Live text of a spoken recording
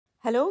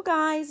Hello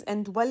guys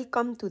and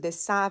welcome to the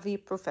Savvy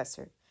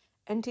Professor.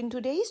 And in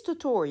today's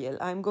tutorial,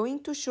 I'm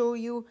going to show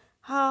you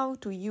how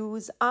to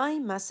use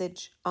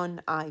iMessage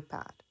on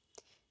iPad.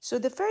 So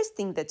the first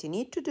thing that you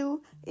need to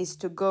do is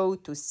to go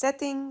to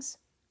Settings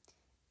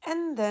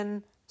and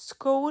then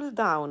scroll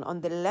down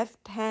on the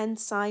left-hand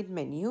side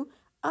menu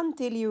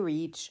until you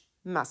reach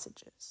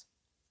Messages.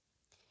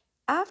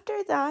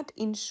 After that,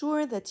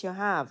 ensure that you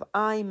have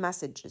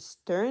iMessages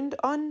turned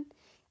on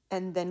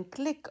and then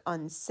click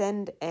on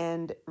Send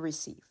and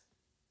Receive.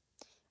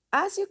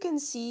 As you can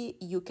see,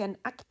 you can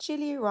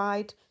actually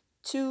write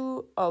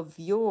two of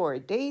your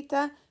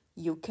data.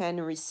 You can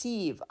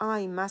receive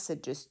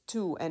iMessages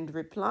to and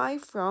reply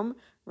from,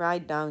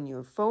 write down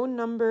your phone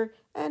number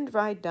and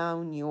write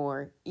down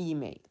your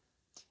email.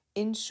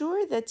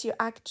 Ensure that you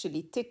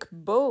actually tick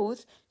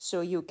both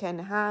so you can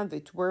have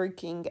it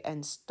working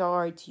and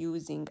start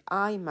using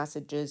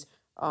iMessages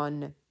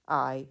on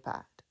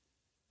iPad.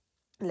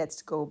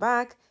 Let's go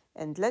back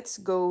and let's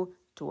go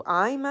to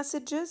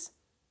iMessages.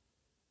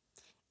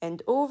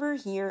 And over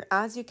here,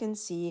 as you can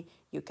see,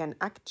 you can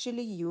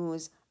actually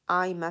use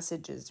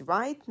iMessages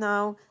right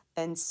now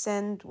and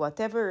send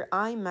whatever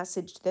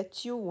iMessage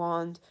that you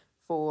want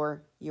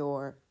for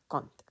your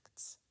contacts.